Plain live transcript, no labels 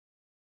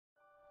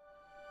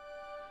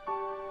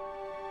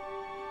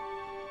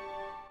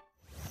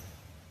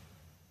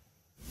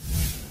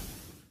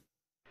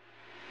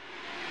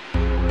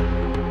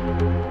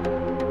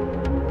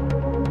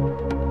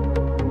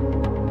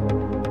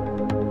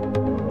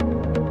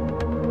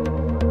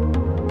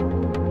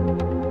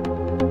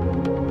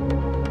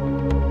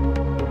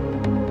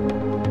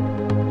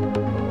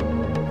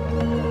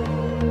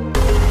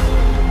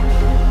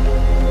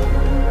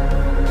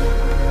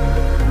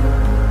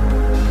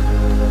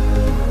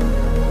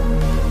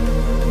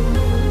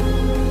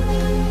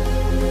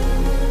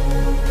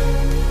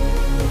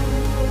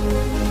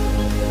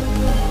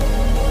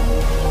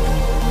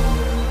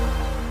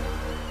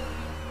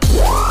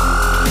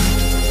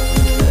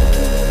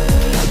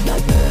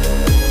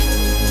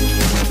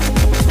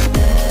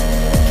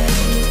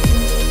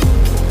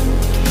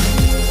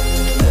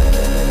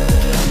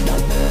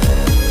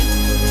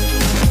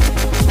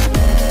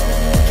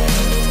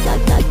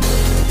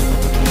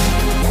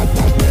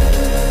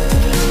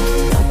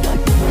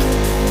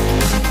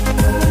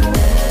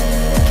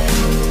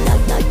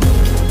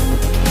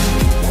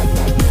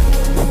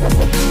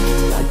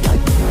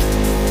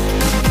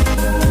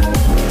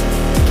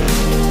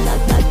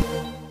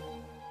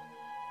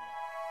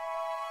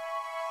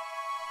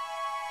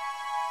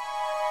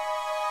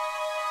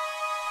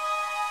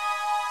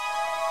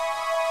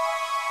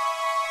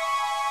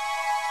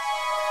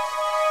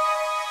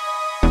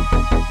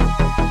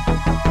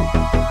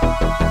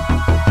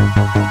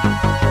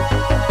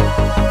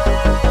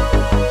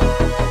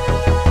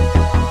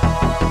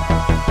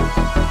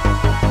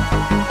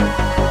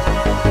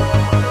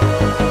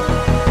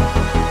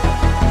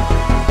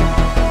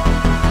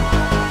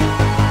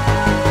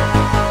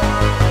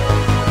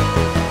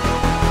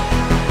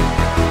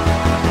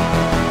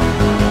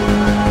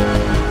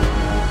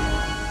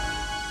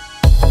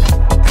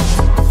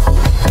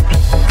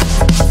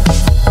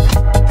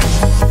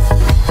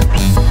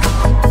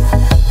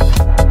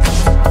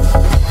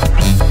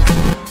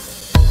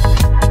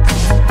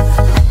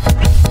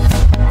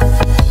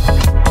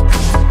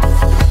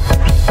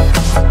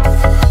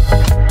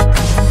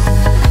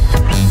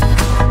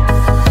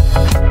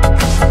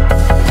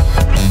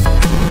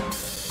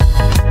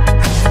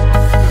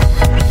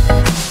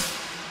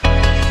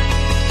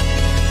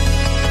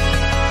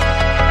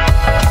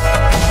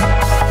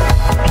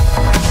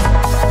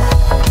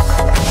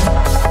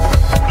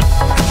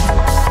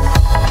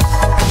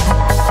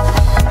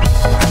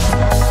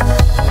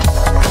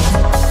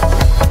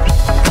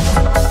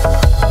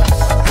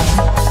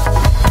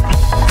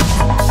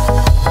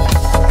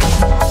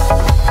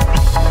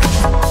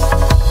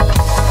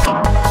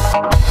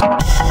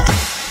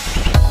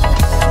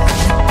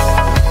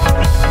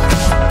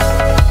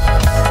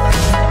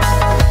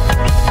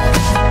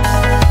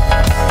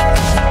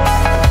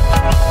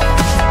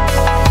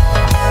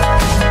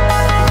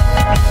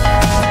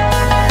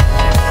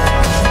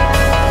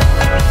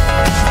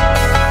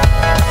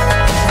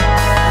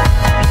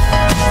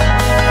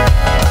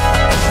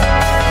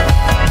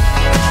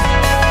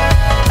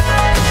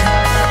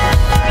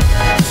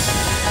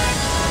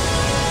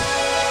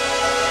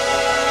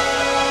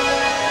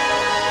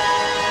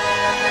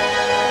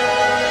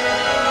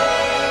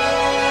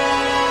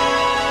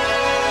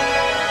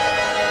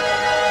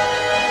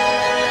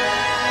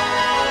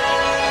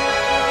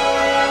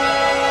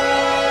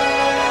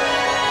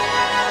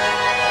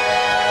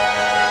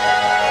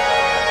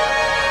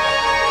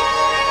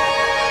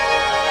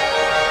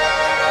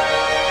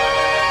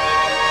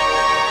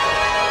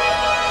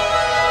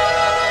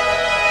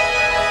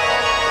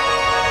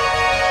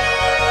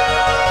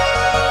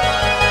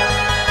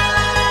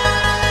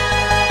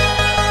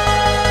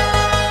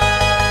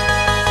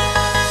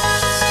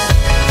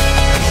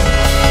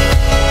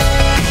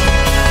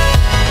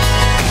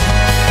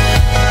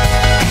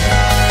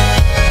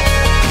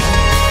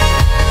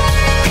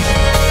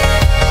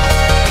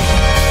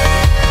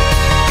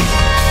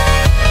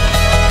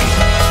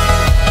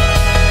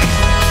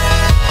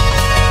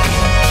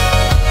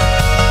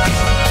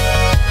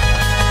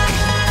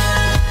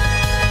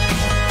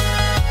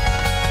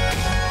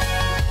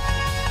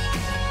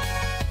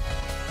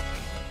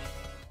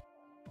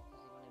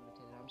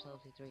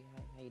3.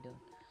 Hi, how you doing?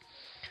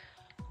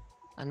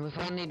 And we're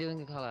finally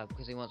doing a collab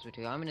because he wants me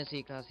to. I'm in a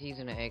C class, he's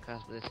in an A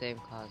class, but the same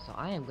class, so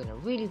I am gonna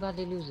really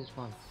badly lose this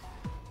one.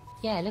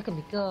 Yeah, look at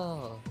me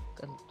go!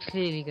 I'm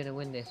clearly gonna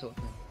win this one.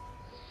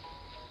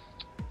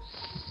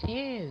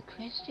 So,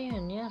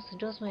 Christian, yes, he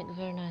does make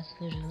very nice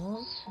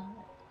videos.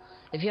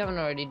 If you haven't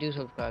already, do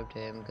subscribe to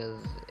him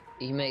because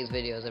he makes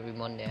videos every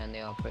Monday and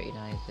they are pretty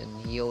nice,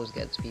 and he always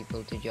gets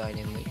people to join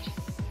him, which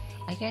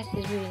I guess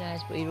is really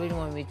nice, but he really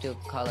wanted me to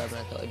collab, and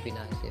I thought it'd be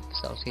nice if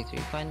C3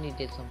 finally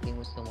did something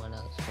with someone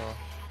else for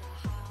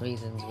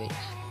reasons which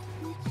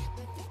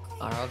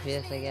are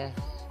obvious, I guess.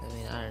 I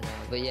mean, I don't know,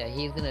 but yeah,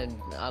 he's gonna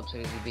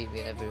absolutely beat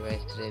me in every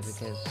race today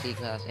because C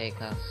class, A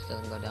class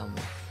doesn't go down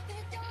well.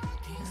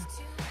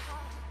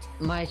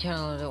 My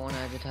channel, I don't want to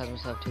advertise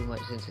myself too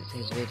much since it's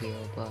his video,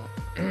 but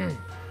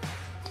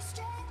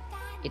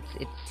it's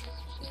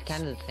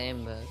kind of the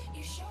same, but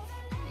it's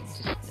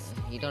just,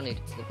 you don't need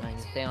to put mine,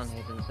 you stay on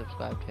his and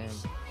subscribe to him.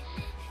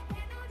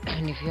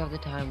 And if you have the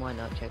time, why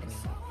not check me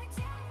out?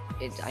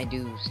 I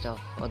do stuff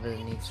other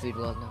than Need Speed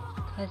World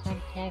now. Cause I'm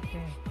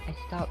clever. I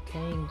stopped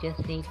playing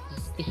Just Need for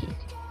Speed.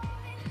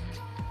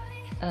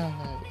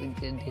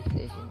 Good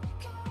decision.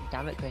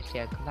 Damn it,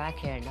 Christian, come back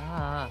here,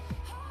 no.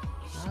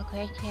 Oh,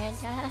 Christian,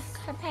 no,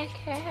 come back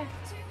here.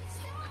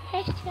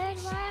 Christian,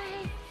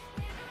 why?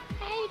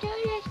 Why are you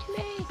doing this to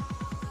me?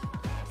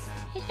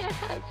 It's not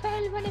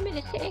helpful when I'm in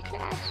a city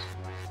class.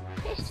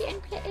 Christian,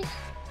 please.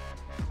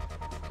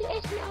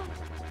 Please, no.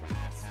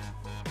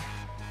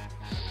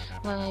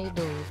 Why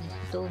do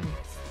this to me?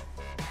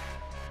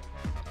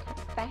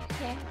 Come back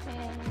here,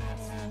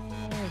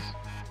 please.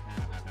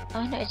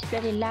 Oh no, it's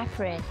bloody lap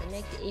race. It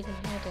makes it even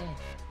harder.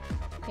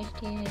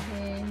 Christian.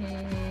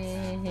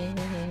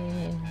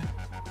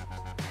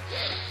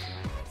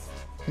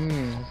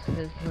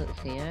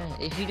 Let's see, yeah.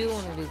 If you do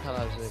want to do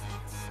collabs with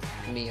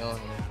me or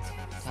him,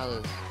 tell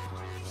us,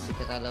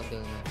 because I love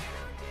doing it,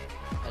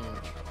 and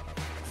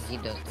he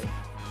does too.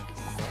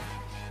 But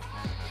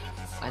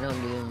I don't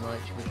do it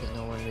much because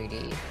no one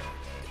really,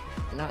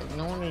 it's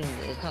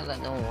not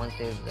that no one wants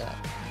to do that.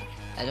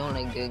 I don't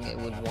like doing it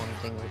with one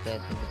single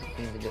person because it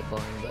seems a bit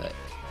boring, but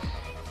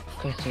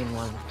Cristian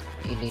One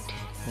Elite,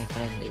 my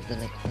friend, is the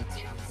next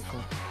lecture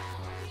because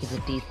he's a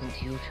decent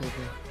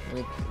YouTuber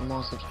with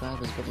more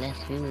subscribers but less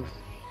views.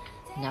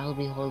 And I will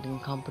be holding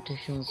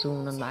competition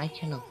soon on my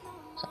channel,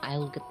 so I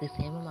will get the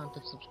same amount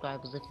of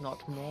subscribers, if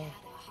not more.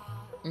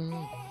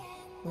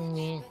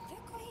 Yeah.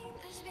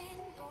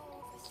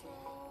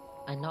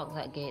 I knocked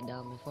that gate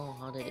down before.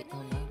 How did it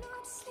come back?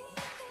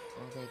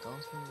 Oh, they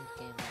ghosts in this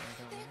game. I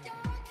don't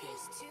know.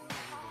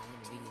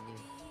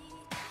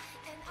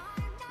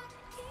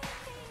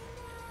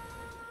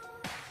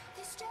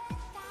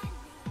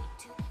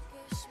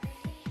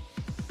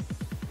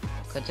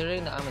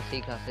 Considering that I'm a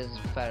C class, this is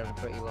faring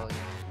pretty well, you know.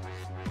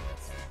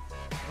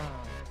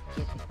 Oh,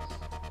 yes, oh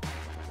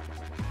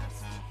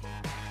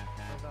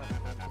god,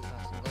 I'm going too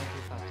fast. I'm going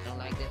too fast. I don't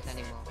like this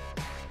anymore.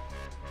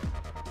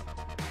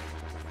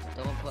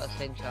 Don't put a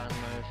slingshot and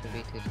Marisha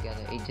V2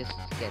 together. It just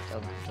gets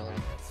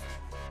uncontrollable.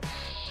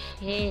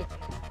 Shit.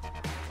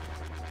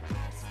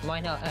 Why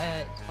not?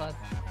 It's fun.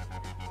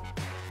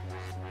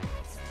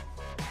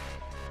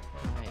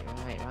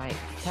 Right.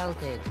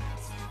 Pelted.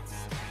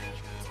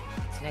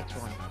 Next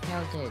one.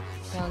 Pelted.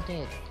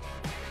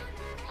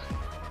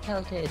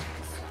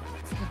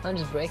 I'm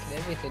just breaking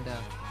everything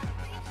now.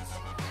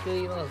 Screw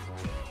you all.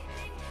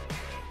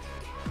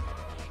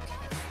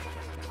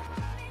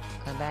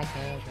 Come back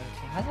here.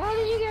 How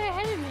did you get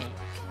ahead of me?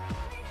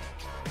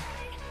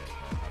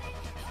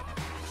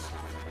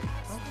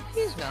 I'm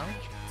confused now.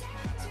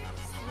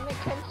 Doesn't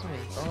make sense to me.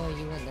 Oh,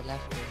 you went the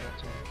left way,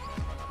 that's right.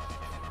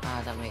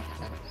 Ah, that makes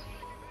sense.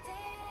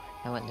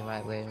 I went the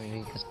right way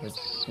maybe because I was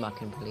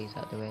smacking police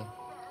out the way.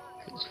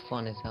 It's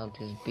fun as hell to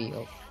just beat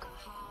up.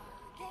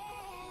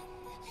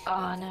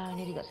 Oh no, I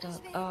nearly got stuck.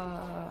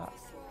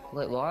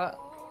 Wait, what?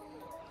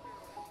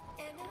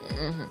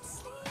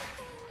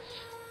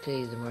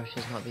 Please, the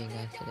Marisha's not being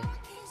nice today.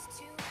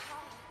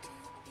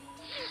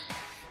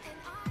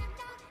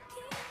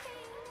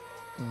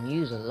 I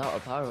use a lot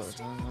of power-ups,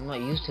 man. I'm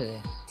not used to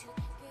this.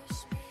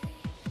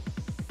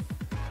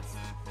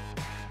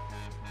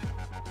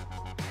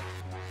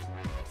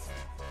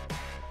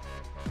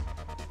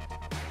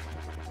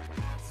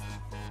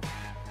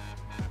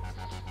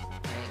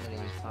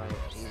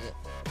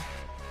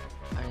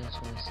 I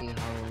just want to see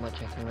how much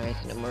I can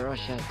race in the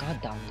Marussia. God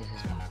damn, this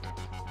is bad.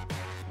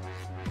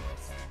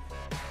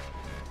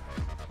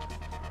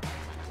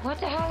 What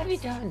the hell have you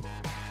done?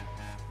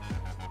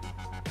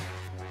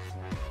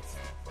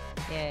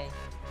 Yay.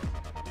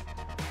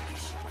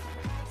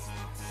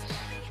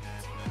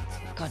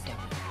 God damn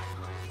it.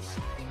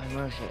 My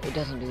Marussia, it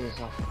doesn't do this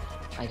often.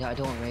 I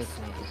don't race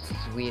in it. It's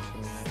just weird for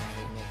me right now.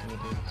 It's making me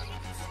do this.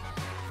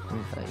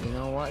 But you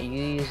know what? You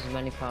use as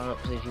many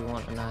power-ups as you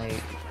want, and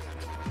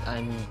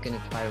I'm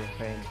gonna try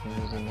refrain from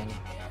using any.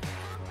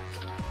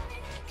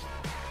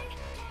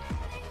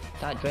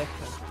 That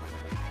drifter.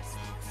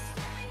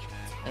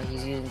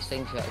 He's using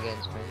slingshot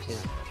against me, which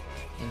is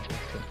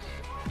interesting.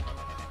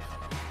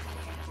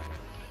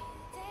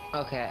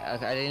 Okay, I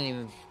didn't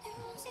even.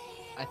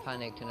 I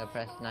panicked and I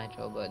pressed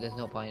nitro, but there's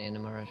no point in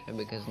immersion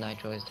because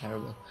nitro is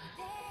terrible.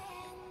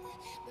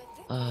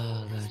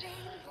 Oh god.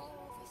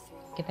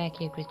 Get back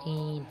here,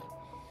 Christine.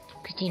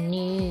 Christine,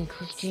 no,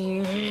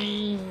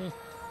 Christine.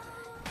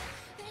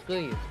 Screw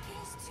you.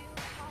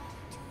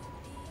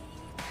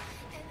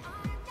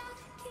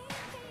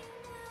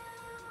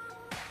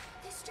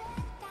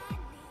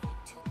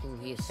 Ooh,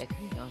 he is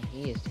taking me on.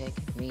 He is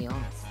taking me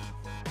on.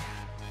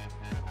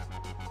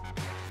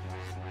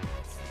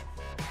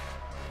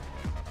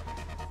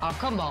 Oh,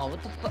 come on,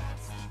 what the fuck?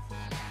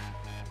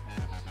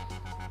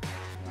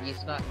 You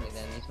smacked me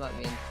then. You smacked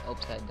me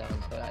upside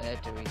down, so I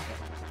had to reset.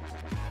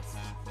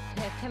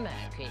 Come on,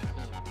 Christine.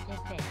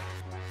 Just it.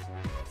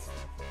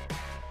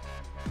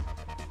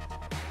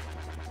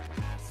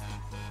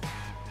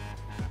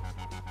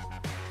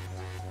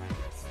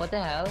 What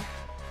the hell?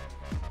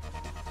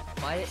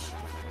 Why did...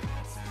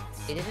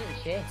 It didn't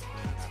shift.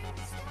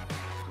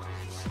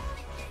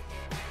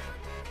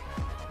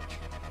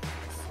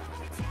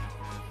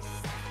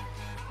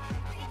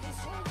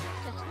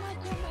 That's not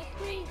on my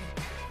screen.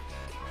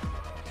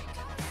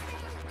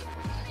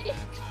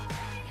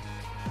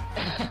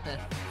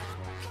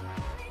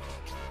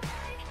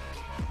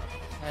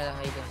 Hello,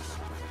 how you doing?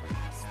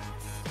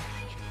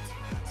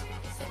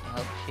 It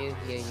helps you.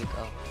 Here you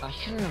go. I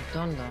shouldn't have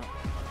done that.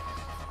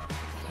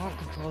 Can't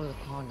control the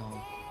car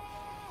now.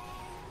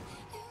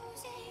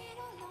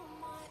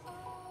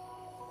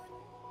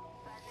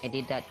 I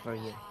did that for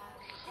you.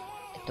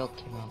 I took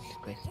him out,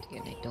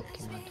 Cristian. I took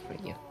him out for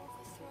you.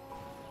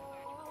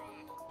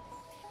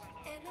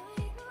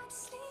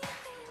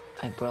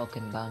 I've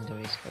broken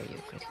boundaries for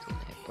you, Cristian.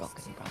 I've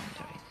broken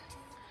boundaries.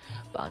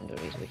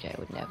 Boundaries which I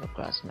would never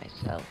cross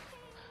myself.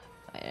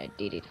 I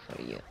did it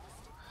for you.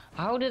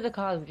 How do the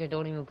cars which I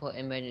don't even put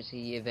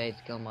emergency evade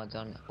skill mods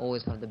on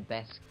always have the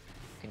best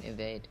fucking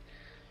evade?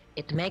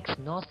 It makes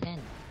no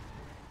sense.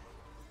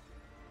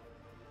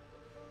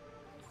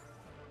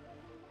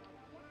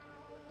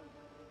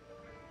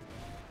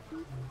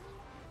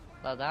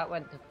 Well, that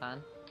went to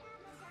plan.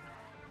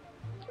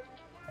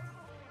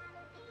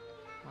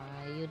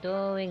 Why are you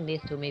doing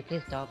this to me?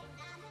 Please stop.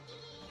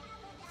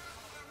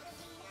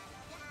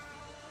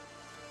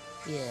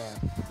 Yeah,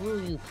 screw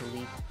you,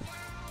 police.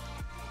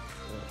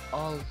 You're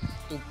all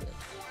stupid.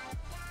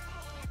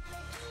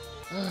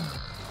 I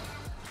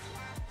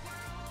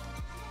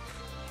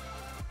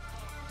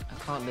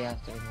can't be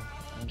after him.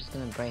 I'm just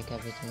gonna break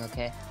everything,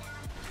 okay?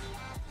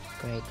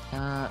 Break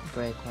that,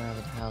 break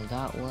whatever the hell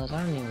that was.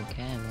 I don't even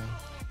care, man.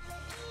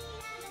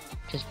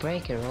 Just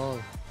break it all.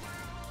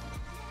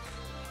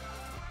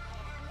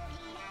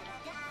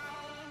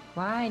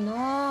 Why?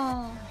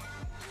 No!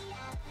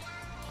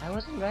 I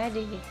wasn't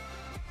ready.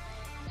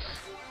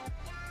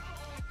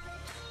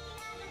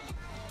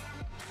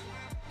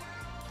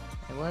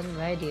 I wasn't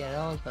ready at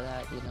all for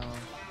that, you know.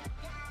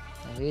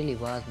 I really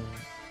wasn't.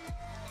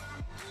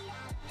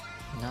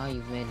 Now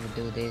you've made me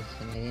do this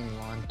and I didn't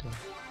want to.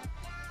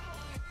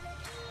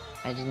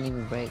 I didn't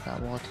even break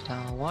that water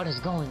tower. What is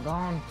going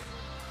on?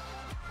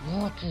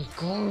 What is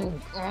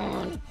going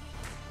on?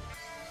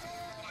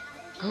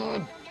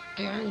 God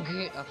dang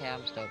it. Okay,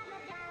 I'm stuck.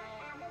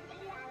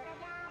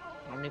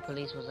 How many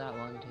police was that?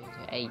 1, 2,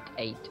 3,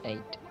 8.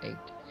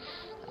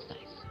 That's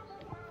nice.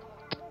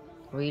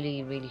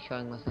 Really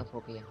showing myself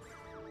up here.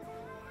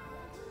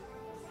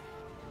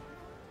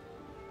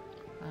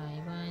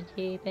 I want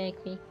you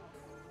back me.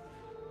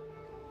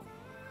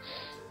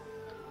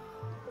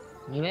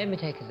 You made me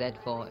take a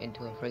Z4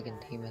 into a friggin'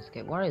 team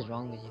escape. What is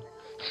wrong with you?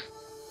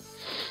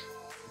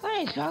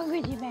 What is wrong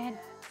with you, man?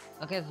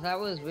 Okay, so that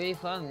was really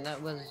fun.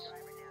 That was...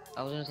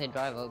 I was gonna say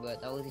driver,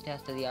 but that was the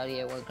test of the Audi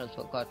A1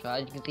 Clubsport Quattro.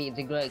 As you can see, it's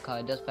a great car.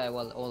 It does fare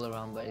well all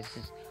around, but it's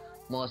just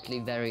mostly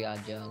very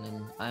agile,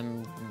 and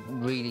I'm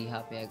really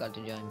happy I got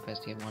to join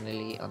Cristian on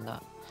Elite on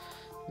that.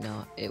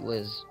 No, it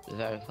was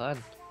very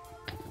fun.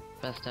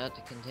 Press start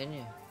to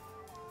continue.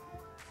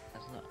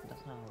 That's not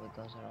how it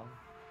goes at all.